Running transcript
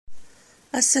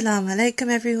Assalamu alaikum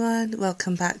everyone,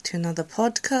 welcome back to another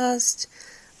podcast,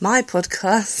 my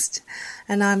podcast,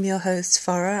 and I'm your host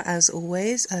Farah as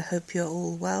always. I hope you're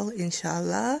all well,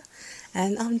 inshallah,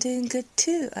 and I'm doing good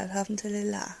too,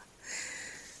 alhamdulillah.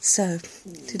 So,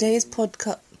 today's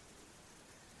podcast,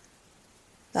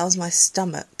 that was my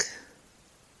stomach.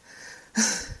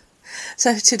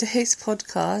 So today's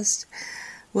podcast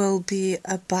will be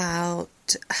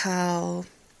about how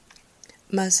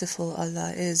merciful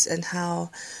Allah is and how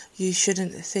you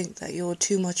shouldn't think that you're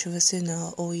too much of a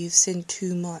sinner or you've sinned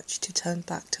too much to turn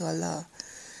back to Allah,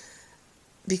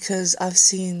 because I've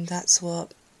seen that's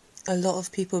what a lot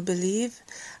of people believe,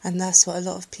 and that's what a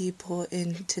lot of people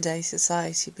in today's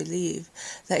society believe,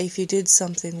 that if you did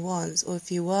something once or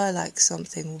if you were like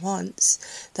something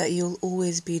once, that you'll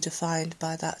always be defined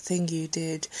by that thing you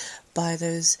did, by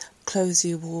those clothes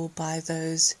you wore, by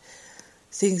those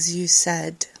things you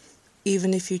said,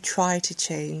 even if you try to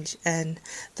change, and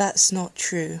that's not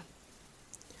true.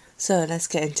 So let's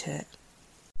get into it.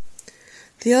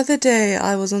 The other day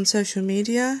I was on social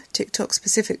media, TikTok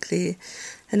specifically,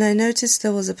 and I noticed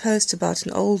there was a post about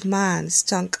an old man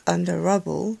stuck under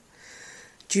rubble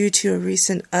due to a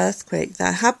recent earthquake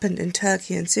that happened in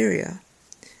Turkey and Syria.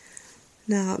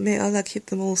 Now, may Allah keep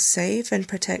them all safe and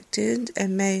protected,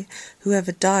 and may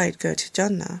whoever died go to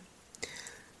Jannah.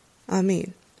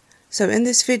 Ameen. So in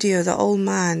this video, the old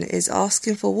man is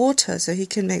asking for water so he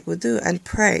can make wudu and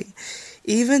pray,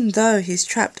 even though he's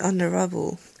trapped under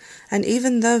rubble. And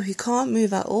even though he can't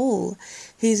move at all,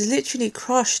 he's literally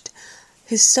crushed.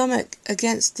 His stomach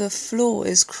against the floor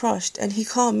is crushed and he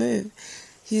can't move.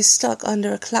 He's stuck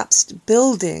under a collapsed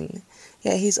building,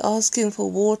 yet he's asking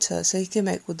for water so he can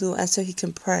make wudu and so he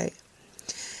can pray.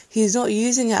 He's not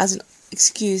using it as an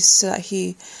excuse so that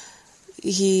he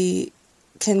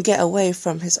can get away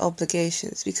from his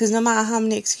obligations, because no matter how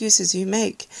many excuses you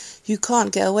make, you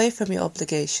can't get away from your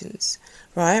obligations,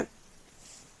 right?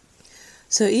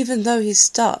 So even though he's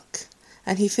stuck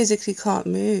and he physically can't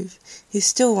move, he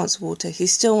still wants water, he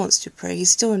still wants to pray, he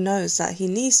still knows that he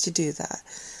needs to do that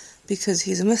because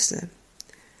he's a Muslim.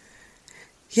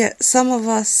 Yet some of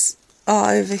us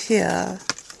are over here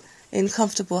in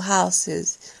comfortable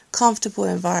houses, comfortable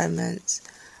environments.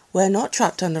 We're not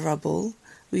trapped under rubble.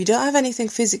 We don't have anything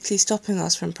physically stopping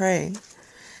us from praying.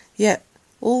 Yet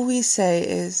all we say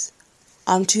is,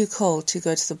 I'm too cold to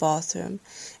go to the bathroom.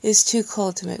 It's too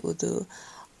cold to make wudu.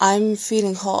 I'm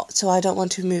feeling hot, so I don't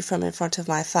want to move from in front of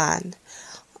my fan.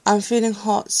 I'm feeling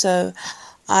hot, so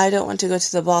I don't want to go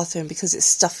to the bathroom because it's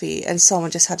stuffy and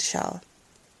someone just had a shower.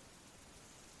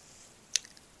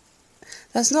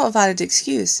 That's not a valid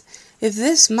excuse. If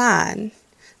this man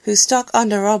who's stuck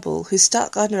under rubble, who's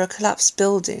stuck under a collapsed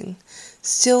building,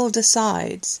 still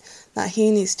decides that he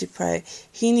needs to pray,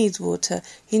 he needs water,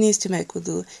 he needs to make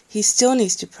wudu, he still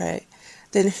needs to pray,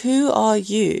 then who are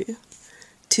you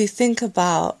to think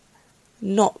about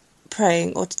not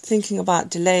praying or thinking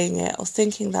about delaying it or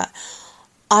thinking that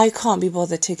I can't be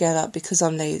bothered to get up because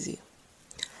I'm lazy.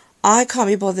 I can't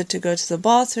be bothered to go to the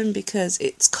bathroom because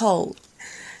it's cold.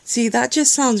 See, that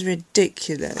just sounds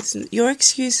ridiculous. Your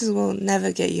excuses will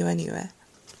never get you anywhere.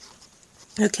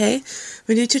 Okay?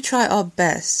 We need to try our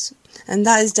best. And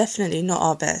that is definitely not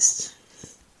our best.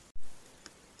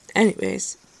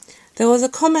 Anyways, there was a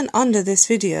comment under this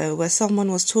video where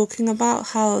someone was talking about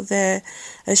how they're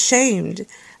ashamed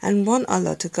and want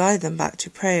Allah to guide them back to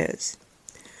prayers.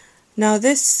 Now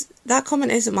that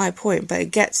comment isn't my point, but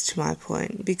it gets to my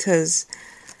point, because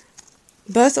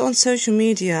both on social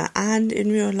media and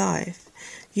in real life,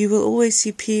 you will always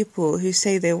see people who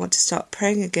say they want to start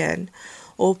praying again,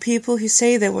 or people who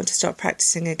say they want to start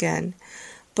practicing again,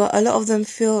 but a lot of them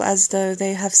feel as though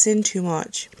they have sinned too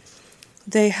much.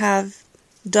 They have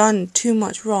done too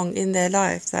much wrong in their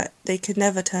life that they could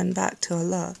never turn back to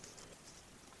Allah.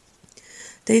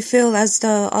 They feel as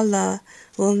though Allah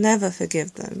will never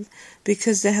forgive them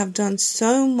because they have done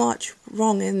so much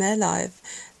wrong in their life.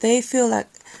 They feel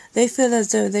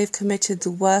as though they've committed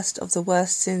the worst of the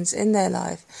worst sins in their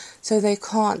life, so they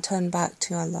can't turn back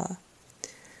to Allah.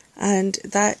 And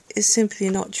that is simply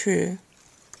not true.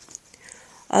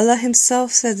 Allah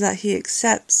Himself said that He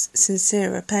accepts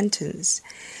sincere repentance.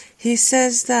 He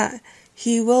says that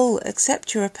He will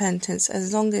accept your repentance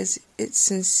as long as it's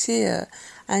sincere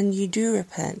and you do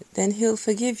repent, then He'll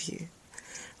forgive you,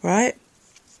 right?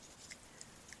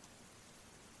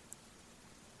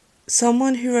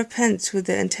 Someone who repents with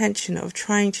the intention of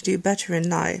trying to do better in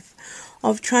life,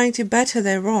 of trying to better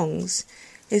their wrongs,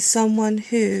 is someone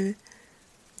who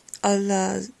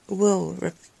Allah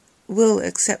will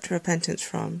accept repentance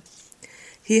from.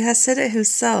 He has said it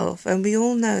himself, and we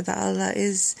all know that Allah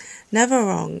is never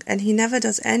wrong, and He never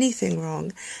does anything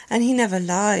wrong, and He never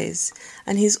lies,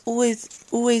 and He's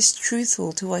always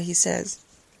truthful to what He says.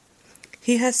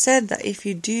 He has said that if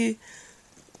you do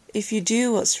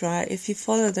what's right, if you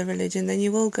follow the religion, then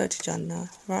you will go to Jannah,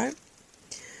 right?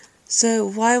 So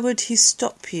why would He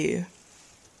stop you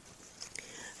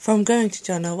from going to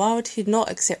Jannah? Why would He not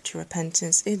accept your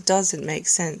repentance? It doesn't make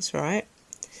sense, right?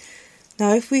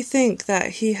 Now, if we think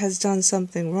that He has done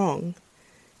something wrong,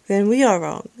 then we are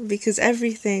wrong, because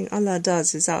everything Allah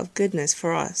does is out of goodness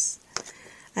for us.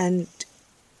 And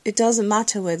it doesn't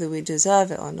matter whether we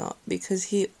deserve it or not, because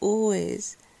He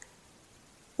always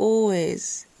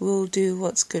will do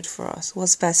what's good for us,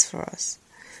 what's best for us.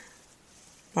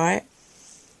 Right?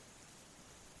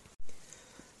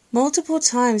 Multiple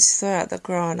times throughout the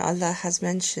Quran, Allah has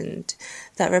mentioned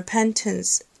that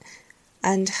repentance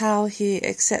and how He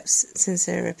accepts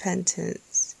sincere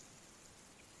repentance.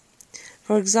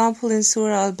 For example, in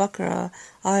Surah Al-Baqarah,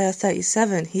 Ayah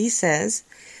 37, He says,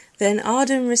 "Then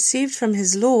Adam received from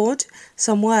his Lord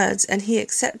some words, and he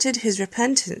accepted his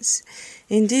repentance.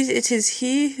 Indeed, it is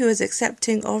He who is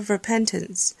accepting of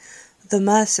repentance, the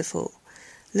merciful."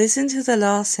 Listen to the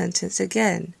last sentence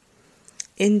again.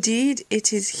 Indeed,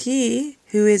 it is He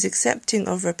who is accepting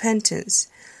of repentance,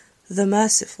 the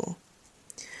merciful.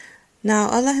 Now,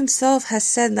 Allah Himself has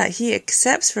said that He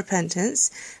accepts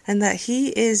repentance and that He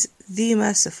is the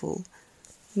merciful.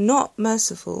 Not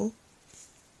merciful,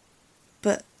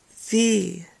 but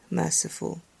the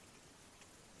merciful.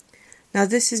 Now,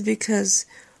 this is because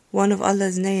one of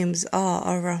Allah's names are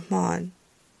Ar-Rahim,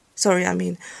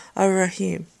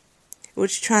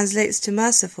 which translates to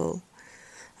merciful.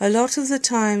 A lot of the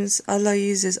times Allah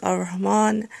uses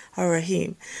Ar-Rahman,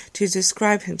 Ar-Rahim to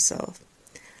describe Himself.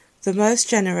 The most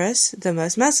generous, the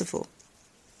most merciful.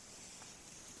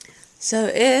 So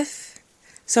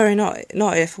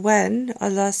when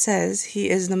Allah says He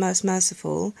is the most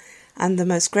merciful and the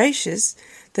most gracious,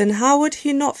 then how would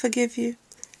He not forgive you?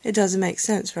 It doesn't make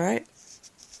sense, right?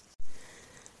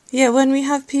 Yet when we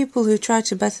have people who try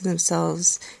to better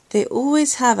themselves, they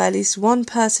always have at least one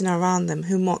person around them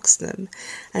who mocks them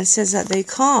and says that they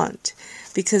can't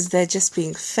because they're just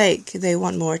being fake, they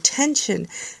want more attention,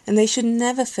 and they should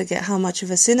never forget how much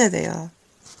of a sinner they are.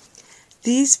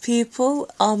 These people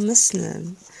are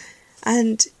Muslim,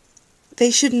 and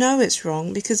they should know it's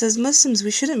wrong, because as Muslims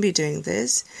we shouldn't be doing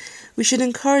this. We should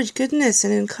encourage goodness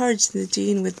and encourage the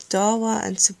deen with dawah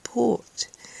and support.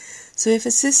 So if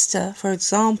a sister, for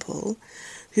example,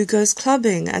 who goes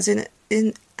clubbing and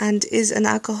is an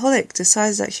alcoholic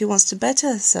decides that she wants to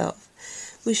better herself,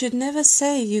 we should never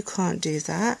say, "You can't do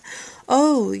that.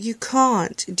 Oh, you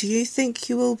can't. Do you think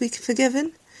you will be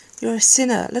forgiven? You're a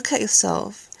sinner. Look at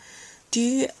yourself. Do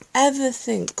you ever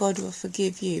think God will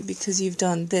forgive you because you've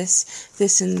done this,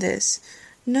 this and this?"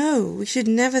 No, we should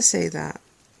never say that.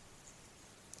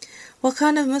 What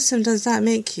kind of Muslim does that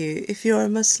make you if you're a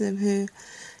Muslim who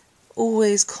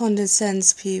always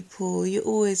condescends people, you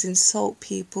always insult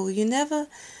people, you never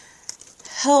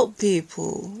help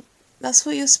people? That's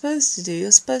what you're supposed to do.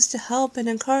 You're supposed to help and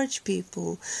encourage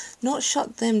people, not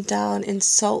shut them down,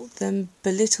 insult them,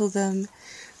 belittle them.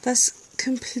 That's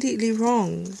completely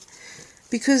wrong.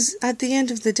 Because at the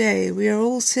end of the day, we are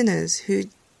all sinners who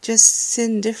just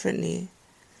sin differently.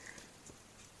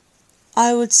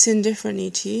 I would sin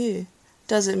differently to you.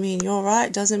 Doesn't mean you're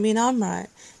right, doesn't mean I'm right.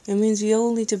 It means we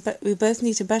both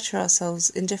need to better ourselves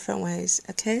in different ways,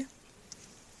 okay?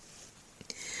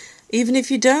 Even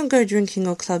if you don't go drinking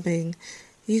or clubbing,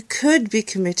 you could be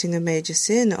committing a major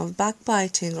sin of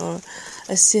backbiting, or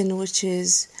a sin which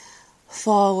is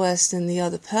far worse than the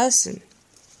other person,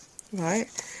 right?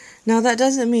 Now, that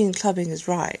doesn't mean clubbing is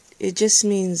right. It just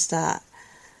means that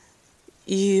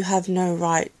you have no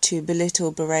right to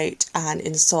belittle, berate, and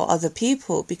insult other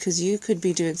people, because you could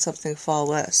be doing something far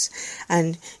worse,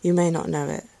 and you may not know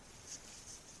it.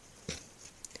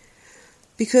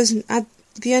 Because at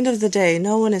the end of the day,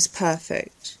 no one is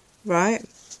perfect, right?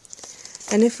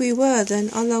 And if we were,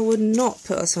 then Allah would not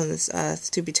put us on this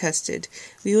earth to be tested.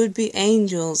 We would be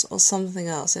angels or something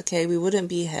else, okay? We wouldn't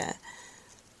be here.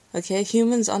 Okay,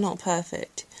 humans are not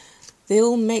perfect. They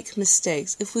all make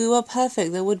mistakes. If we were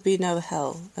perfect, there would be no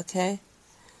hell, okay?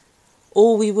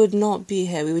 Or we would not be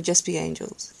here, we would just be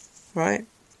angels, right?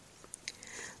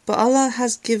 But Allah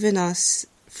has given us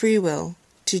free will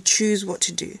to choose what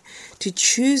to do, to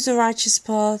choose the righteous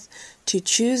path, to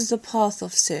choose the path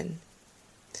of sin,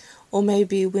 or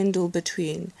maybe dwindle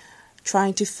between,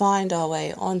 trying to find our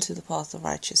way onto the path of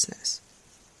righteousness.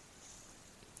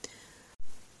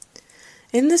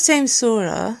 In the same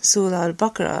surah, Surah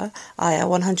Al-Baqarah, ayah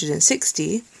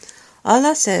 160,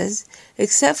 Allah says,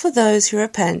 "Except for those who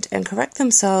repent and correct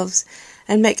themselves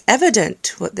and make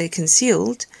evident what they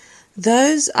concealed,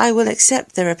 those I will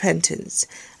accept their repentance,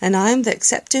 and I am the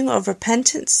accepting of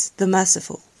repentance, the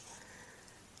merciful."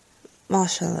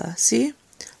 MashaAllah, see?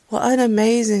 What an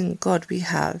amazing God we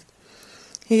have.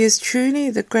 He is truly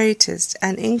the greatest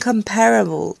and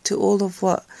incomparable to all of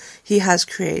what He has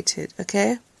created,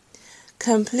 okay?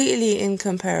 Completely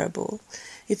incomparable.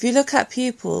 If you look at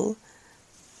people,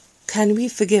 can we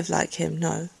forgive like Him?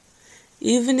 No.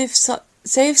 Even if,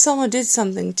 say if someone did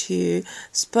something to you,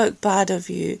 spoke bad of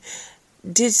you,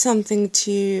 did something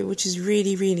to you which is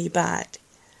really, really bad,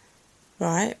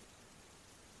 right?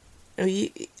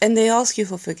 And they ask you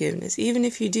for forgiveness, even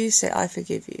if you do say, "I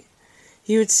forgive you,"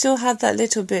 you would still have that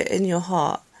little bit in your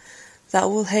heart that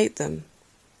will hate them,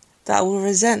 that will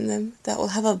resent them, that will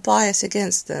have a bias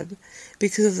against them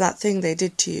because of that thing they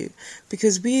did to you.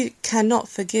 Because we cannot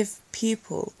forgive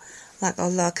people like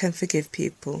Allah can forgive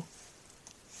people.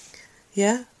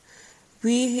 Yeah?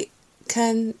 We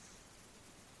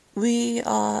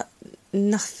are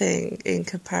nothing in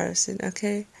comparison,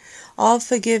 okay? Our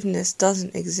forgiveness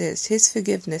doesn't exist. His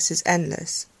forgiveness is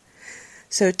endless.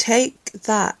 So take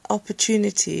that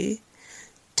opportunity,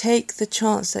 take the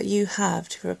chance that you have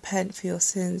to repent for your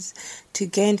sins, to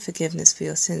gain forgiveness for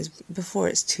your sins before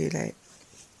it's too late.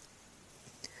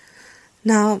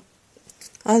 Now,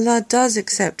 Allah does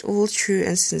accept all true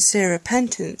and sincere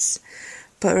repentance,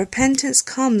 but repentance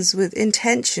comes with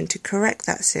intention to correct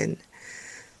that sin.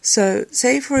 So,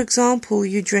 say for example,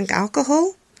 you drink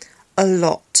alcohol a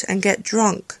lot and get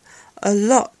drunk a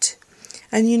lot,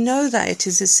 and you know that it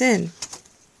is a sin.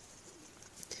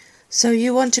 So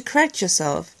you want to correct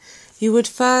yourself. You would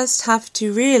first have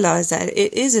to realize that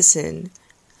it is a sin.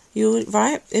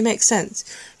 Right? It makes sense.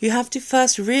 You have to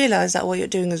first realize that what you're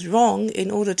doing is wrong in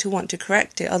order to want to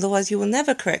correct it. Otherwise, you will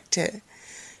never correct it.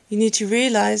 You need to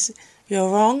realize you're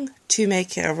wrong to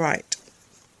make it right.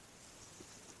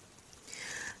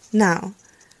 Now,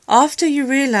 after you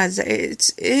realize that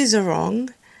it is a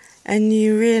wrong, and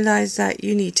you realize that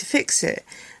you need to fix it,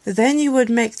 then you would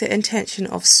make the intention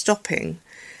of stopping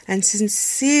and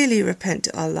sincerely repent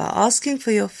to Allah, asking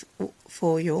for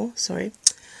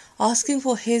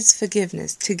His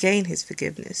forgiveness, to gain His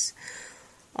forgiveness.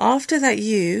 After that,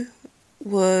 you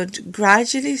would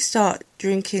gradually start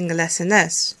drinking less and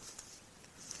less.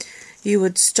 You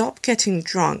would stop getting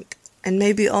drunk and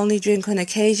maybe only drink on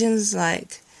occasions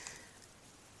like,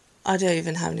 I don't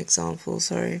even have an example,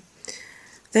 sorry.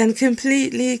 Then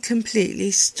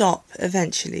completely stop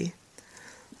eventually.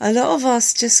 A lot of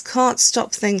us just can't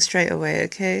stop things straight away,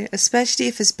 okay? Especially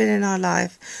if it's been in our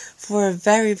life for a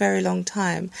very, very long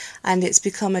time and it's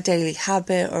become a daily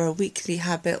habit or a weekly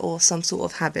habit or some sort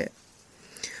of habit.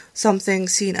 Something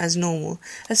seen as normal.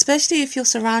 Especially if you're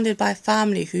surrounded by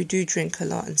family who do drink a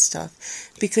lot and stuff.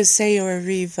 Because say you're a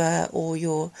revert or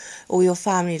your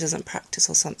family doesn't practice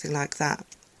or something like that.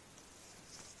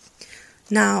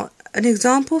 Now, an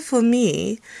example for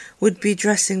me would be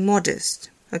dressing modest,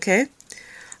 okay?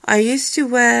 I used to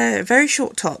wear very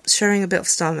short tops showing a bit of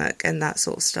stomach and that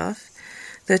sort of stuff.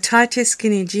 The tightest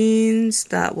skinny jeans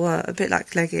that were a bit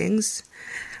like leggings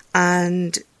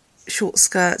and short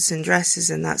skirts and dresses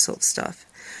and that sort of stuff.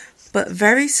 But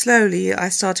very slowly I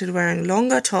started wearing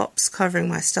longer tops covering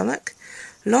my stomach,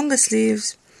 longer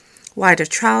sleeves, wider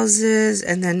trousers,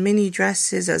 and then mini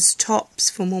dresses as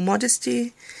tops for more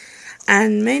modesty,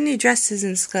 and mainly dresses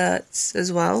and skirts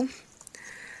as well.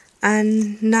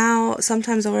 And now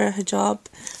sometimes I wear a hijab,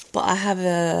 but I have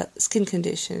a skin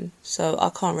condition, so I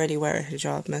can't really wear a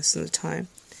hijab most of the time.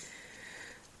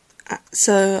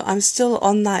 So I'm still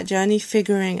on that journey,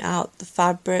 figuring out the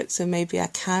fabric, so maybe I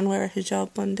can wear a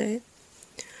hijab one day.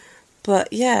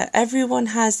 But yeah, everyone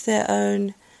has their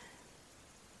own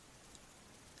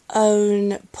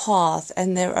path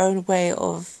and their own way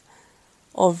of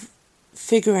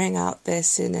figuring out their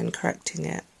sin and correcting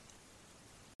it.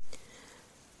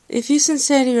 If you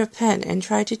sincerely repent and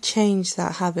try to change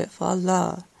that habit for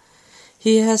Allah,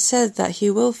 He has said that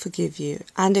He will forgive you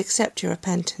and accept your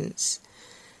repentance,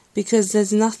 because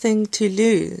there's nothing to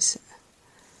lose,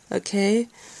 okay?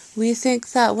 We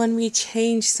think that when we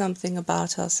change something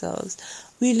about ourselves,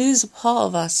 we lose a part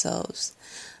of ourselves.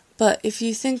 But if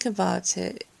you think about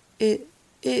it,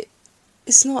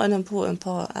 it's not an important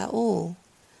part at all,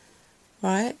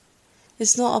 right?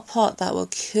 It's not a part that will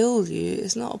kill you.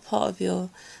 It's not a part of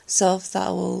yourself that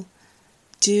will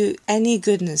do any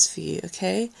goodness for you,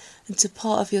 okay? It's a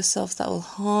part of yourself that will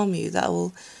harm you, that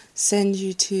will send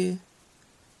you to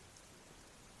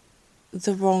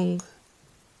the wrong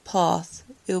path.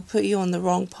 It'll put you on the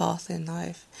wrong path in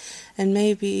life, and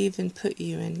maybe even put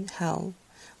you in hell,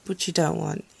 which you don't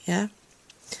want, yeah?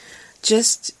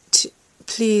 Just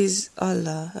please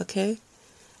Allah, okay?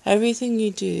 Everything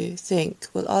you do, think,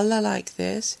 will Allah like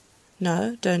this?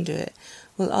 No, don't do it.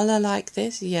 Will Allah like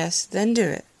this? Yes, then do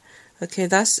it. Okay,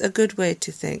 that's a good way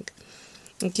to think.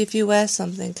 Like if you wear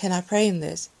something, can I pray in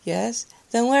this? Yes,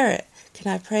 then wear it.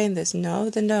 Can I pray in this? No,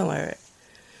 then don't wear it.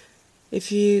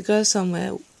 If you go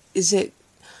somewhere, is it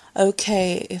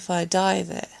okay if I die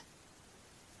there?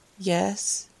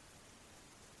 Yes.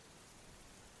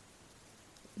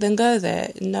 Then go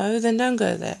there. No, then don't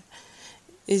go there.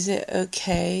 Is it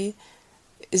okay?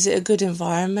 Is it a good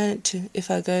environment if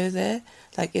I go there?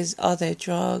 Like, are there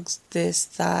drugs, this,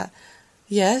 that?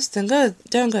 Yes, then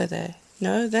don't go there.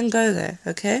 No, then go there,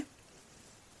 okay?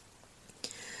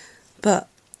 But,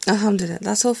 alhamdulillah,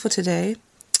 that's all for today.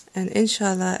 And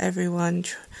inshallah, everyone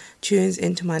tunes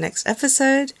into my next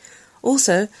episode.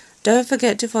 Also, don't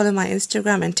forget to follow my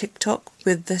Instagram and TikTok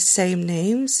with the same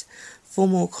names for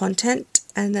more content.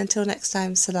 And until next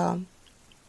time, salam.